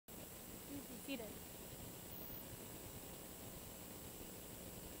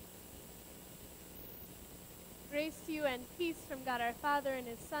Grace to you and peace from God our Father and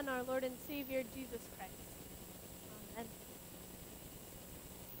his Son, our Lord and Savior, Jesus Christ. Amen.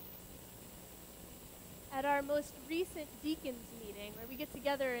 At our most recent deacons meeting, where we get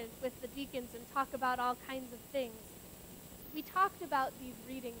together with the deacons and talk about all kinds of things, we talked about these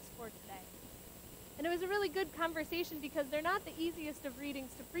readings for today. And it was a really good conversation because they're not the easiest of readings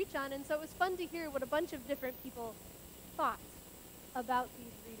to preach on, and so it was fun to hear what a bunch of different people thought about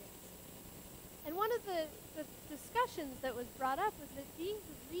these readings. And one of the discussions that was brought up was that these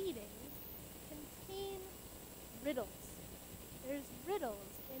readings contain riddles. There's riddles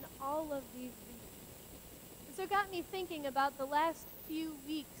in all of these readings. And so it got me thinking about the last few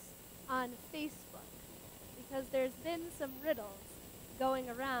weeks on Facebook, because there's been some riddles going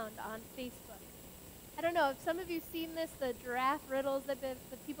around on Facebook. I don't know, have some of you seen this, the giraffe riddles that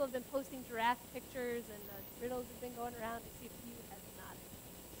the people have been posting giraffe pictures, and the riddles have been going around? I see a few heads nodding.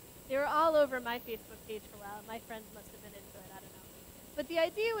 They were all over my Facebook page for a while. My friends must have been into it, I don't know. But the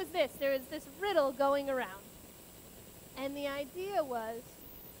idea was this: there was this riddle going around. And the idea was,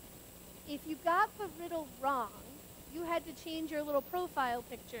 if you got the riddle wrong, you had to change your little profile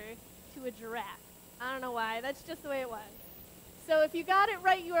picture to a giraffe. I don't know why, that's just the way it was. So if you got it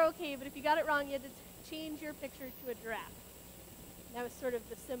right, you were okay, but if you got it wrong, you had to change your picture to a giraffe. And that was sort of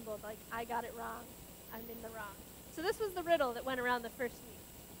the symbol, like, I got it wrong, I'm in the wrong. So this was the riddle that went around the first week.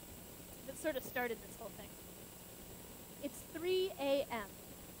 That sort of started this whole thing. It's 3 a.m.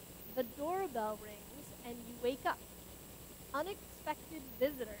 The doorbell rings and you wake up. Unexpected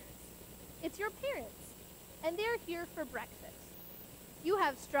visitors. It's your parents, and they're here for breakfast. You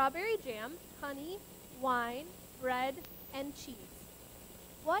have strawberry jam, honey, wine, bread, and cheese.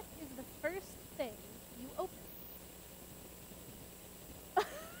 What is the first thing you open?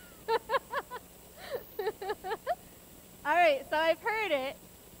 All right, so I've heard it.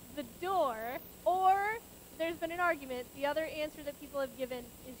 The door, or there's been an argument. The other answer that people have given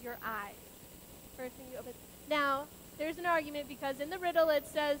is your eyes. First thing you open. Now, there's an argument because in the riddle it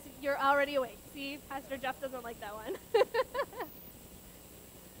says you're already awake. See, Pastor Jeff doesn't like that one.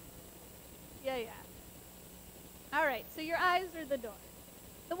 Yeah. All right, so your eyes are the door.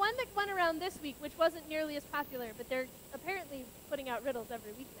 The one that went around this week, which wasn't nearly as popular, but they're apparently putting out riddles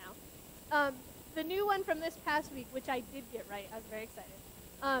every week now. The new one from this past week, which I did get right, I was very excited.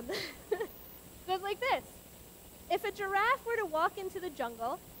 Goes like this. If a giraffe were to walk into the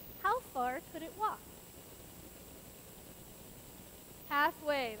jungle, how far could it walk?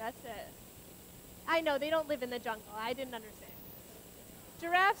 Halfway, that's it. I know, they don't live in the jungle. I didn't understand.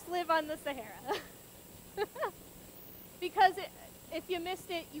 Giraffes live on the Sahara. Because if you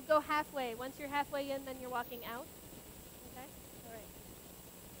missed it, you go halfway. Once you're halfway in, then you're walking out. Okay?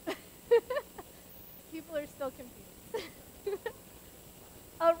 All right. People are still confused.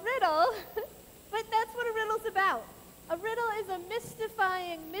 A riddle, but that's what a riddle's about. A riddle is a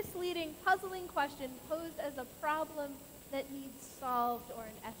mystifying, misleading, puzzling question posed as a problem that needs solved or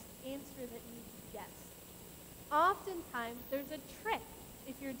an answer that needs guessed. Oftentimes, there's a trick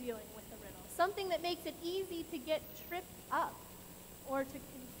if you're dealing with a riddle, something that makes it easy to get tripped up or to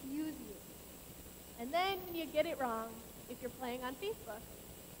confuse you. And then when you get it wrong, if you're playing on Facebook,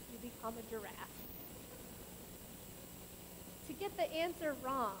 you become a giraffe. To get the answer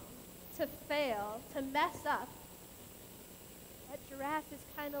wrong, to fail, to mess up, that giraffe is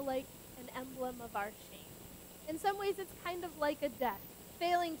kind of like an emblem of our shame. In some ways, it's kind of like a death,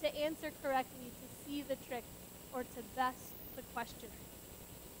 failing to answer correctly, to see the trick, or to best the questioner.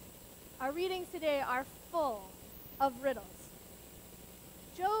 Our readings today are full of riddles.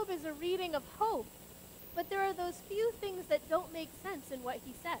 Job is a reading of hope, but there are those few things that don't make sense in what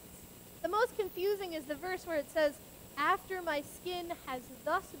he says. The most confusing is the verse where it says, after my skin has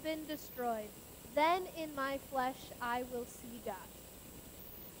thus been destroyed, then in my flesh I will see God.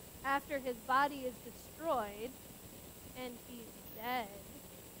 After his body is destroyed and he's dead,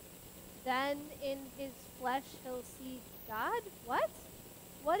 then in his flesh he'll see God? What?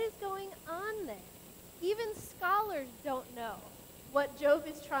 What is going on there? Even scholars don't know what Job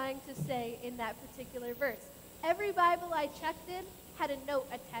is trying to say in that particular verse. Every Bible I checked in had a note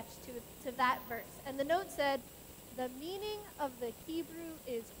attached to that verse. And the note said, the meaning of the Hebrew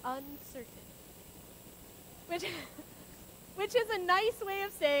is uncertain. Which is a nice way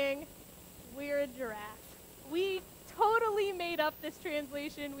of saying, we're a giraffe. We totally made up this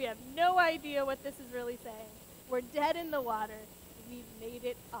translation. We have no idea what this is really saying. We're dead in the water. We've made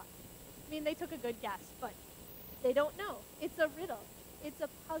it up. I mean, they took a good guess, but they don't know. It's a riddle. It's a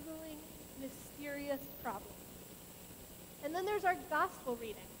puzzling, mysterious problem. And then there's our gospel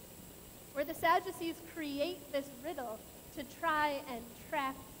reading, where the Sadducees create this riddle to try and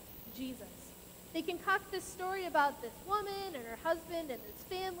trap Jesus. They concoct this story about this woman and her husband and his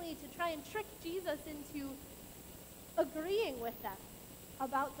family to try and trick Jesus into agreeing with them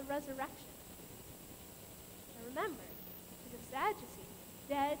about the resurrection. Now remember, to the Sadducees,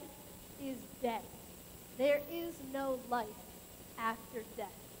 dead is dead. There is no life after death.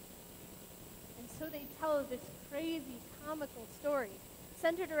 And so they tell this crazy, comical story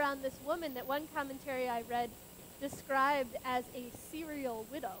centered around this woman that one commentary I read described as a serial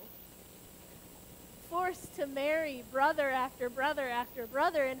widow, forced to marry brother after brother after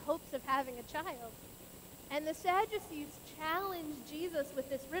brother in hopes of having a child. And the Sadducees challenge Jesus with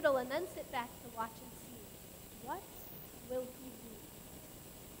this riddle and then sit back to watch and see, what will he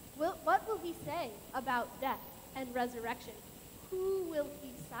do? What will he say about death and resurrection? Who will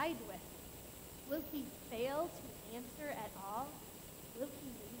he side with? Will he fail to answer at all? Will he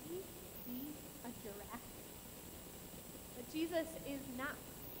maybe be a giraffe? But Jesus is not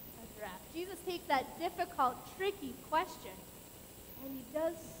a giraffe. Jesus takes that difficult, tricky question, and he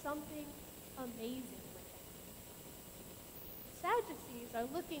does something amazing with it. The Sadducees are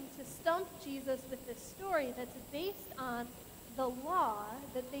looking to stump Jesus with this story that's based on the law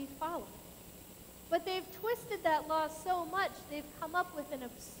that they follow. But they've twisted that law so much, they've come up with an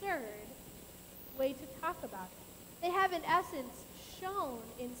absurd way to talk about it. They have, in essence, shown,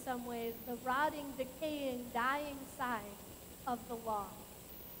 in some ways, the rotting, decaying, dying side of the law.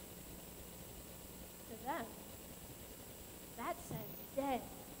 To them, that says dead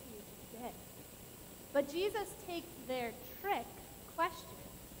is dead. But Jesus takes their trick question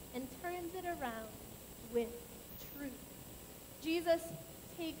and turns it around with truth. Jesus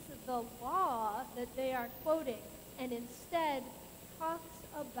takes the law that they are quoting and instead talks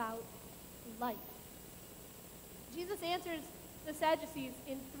about life. Jesus answers the Sadducees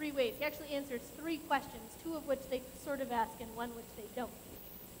in three ways. He actually answers three questions, two of which they sort of ask and one which they don't.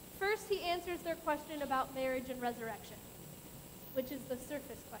 First, he answers their question about marriage and resurrection, which is the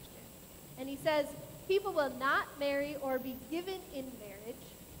surface question. And he says, people will not marry or be given in marriage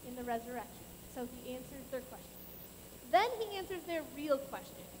in the resurrection. So he answers their question. Then he answers their real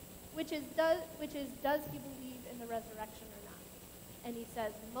question, which is does he believe in the resurrection or not? And he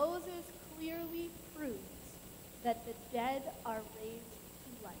says, Moses clearly proves that the dead are raised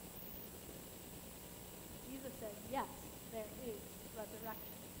to life. Jesus says, yes, there is resurrection.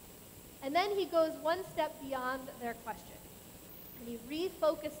 And then he goes one step beyond their question, and he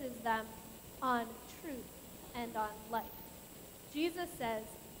refocuses them on truth and on life. Jesus says,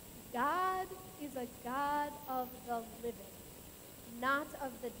 God is a God of the living, not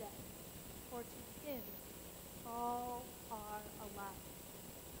of the dead, for to him all are alive.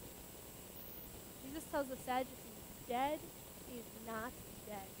 Jesus tells the Sadducees, dead is not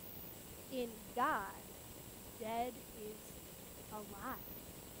dead. In God, dead is alive.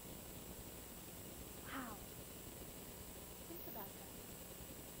 Wow. Think about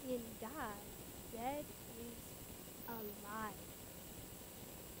that. In God, dead is alive.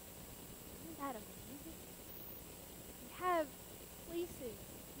 Isn't that amazing? We have places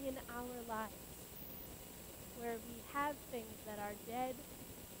in our lives where we have things that are dead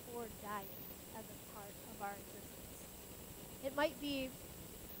or dying as a part of our existence. It might be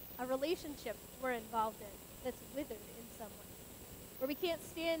a relationship we're involved in that's withered in some way, where we can't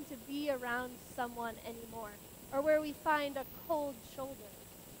stand to be around someone anymore, or where we find a cold shoulder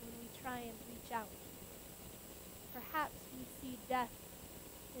when we try and reach out. Perhaps we see death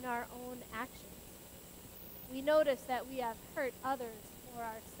in our own actions. We notice that we have hurt others or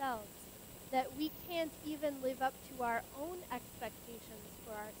ourselves, that we can't even live up to our own expectations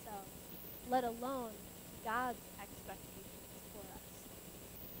for ourselves, let alone God's expectations for us.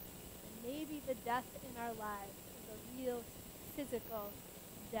 And maybe the death in our lives is a real physical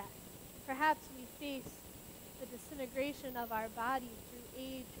death. Perhaps we face the disintegration of our body through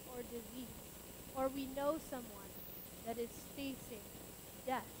age or disease, or we know someone that is facing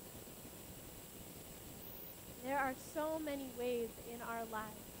death. There are so many ways in our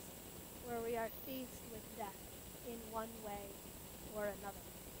lives where we are faced with death in one way or another.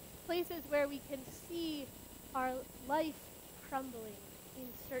 Places where we can see our life crumbling in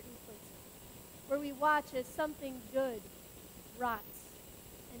certain places, where we watch as something good rots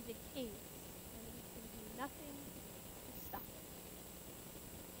and decays, and we can do nothing to stop it.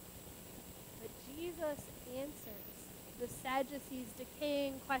 But Jesus answers the Sadducees'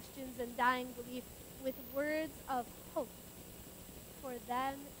 decaying questions and dying belief with words of hope for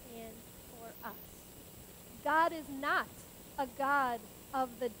them and for us. God is not a God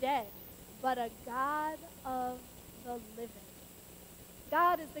of the dead, but a God of the living.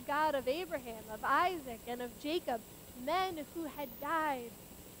 God is the God of Abraham, of Isaac, and of Jacob, men who had died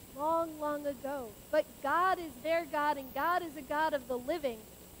long, long ago. But God is their God, and God is a God of the living.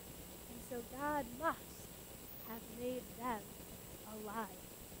 And so God must have made them alive.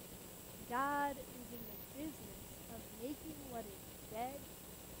 God is in the business of making what is dead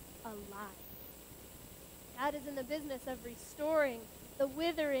alive. God is in the business of restoring the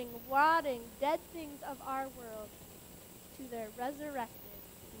withering, rotting, dead things of our world to their resurrected,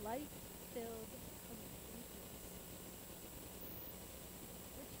 life-filled completeness.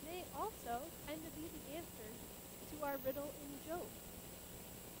 Which may also kind of be the answer to our riddle in Job.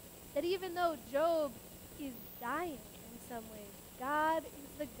 That even though Job is dying in some ways, God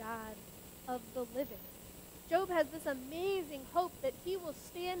is the God of the living. Job has this amazing hope that he will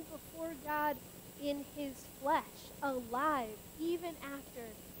stand before God in his flesh, alive, even after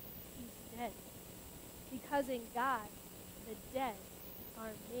he's dead. Because in God, the dead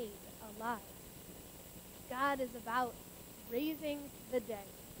are made alive. God is about raising the dead,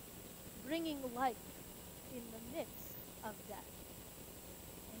 bringing life in the midst of death.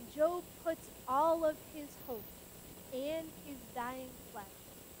 And Job puts all of his hope and his dying flesh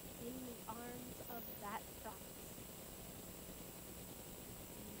in the arms of that promise.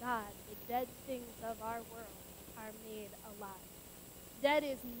 In God, the dead things of our world are made alive. Dead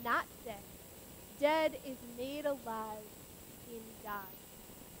is not dead. Dead is made alive in God.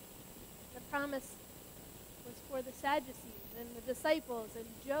 The promise was for the Sadducees and the disciples and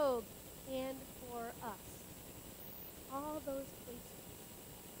Job and for us. All those places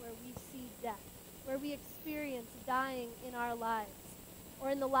where we see death, where we experience dying in our lives, or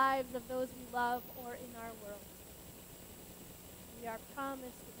in the lives of those we love, or in our world. We are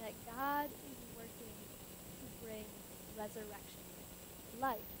promised that God is working to bring resurrection,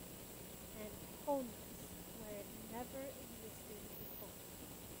 life, and wholeness where it never existed before.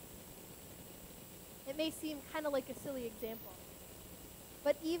 It may seem kind of like a silly example,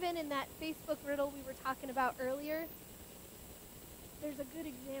 but even in that Facebook riddle we were talking about earlier, there's a good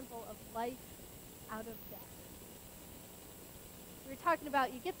example of life out of death. We were talking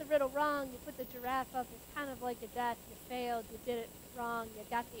about, you get the riddle wrong, you put the giraffe up, it's kind of like a death, you failed, you did it wrong, you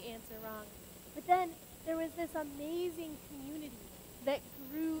got the answer wrong. But then there was this amazing community that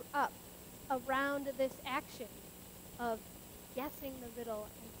grew up around this action of guessing the riddle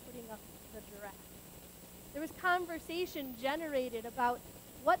and putting up the giraffe. There was conversation generated about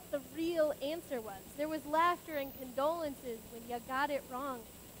what the real answer was. There was laughter and condolences when you got it wrong.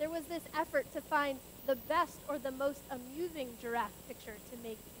 There was this effort to find the best or the most amusing giraffe picture to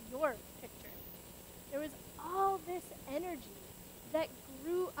make your picture. There was all this energy that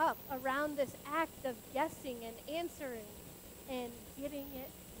grew up around this act of guessing and answering and getting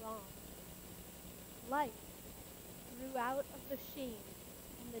it wrong. Life grew out of the shame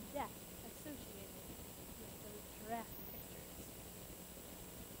and the death associated with those giraffe pictures.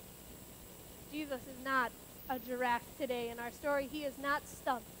 Jesus is not a giraffe today in our story. He is not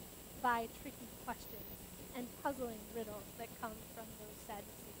stumped by tricky questions and puzzling riddles that come from those Sadducees.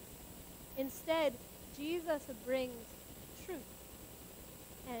 Instead, Jesus brings truth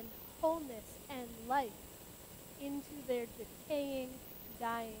and wholeness and life into their decaying,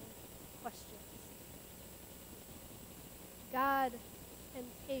 dying questions. God can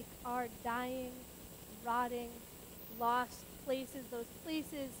take our dying, rotting, lost places, those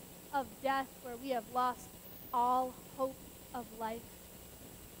places of death where we have lost all hope of life,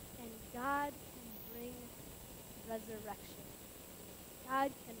 and God can bring resurrection.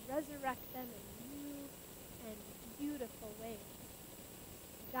 God can resurrect them in new and beautiful ways.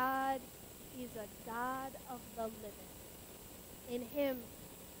 God is a God of the living. In him,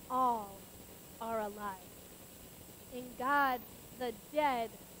 all are alive. In God, the dead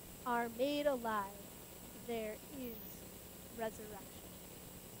are made alive. There is resurrection.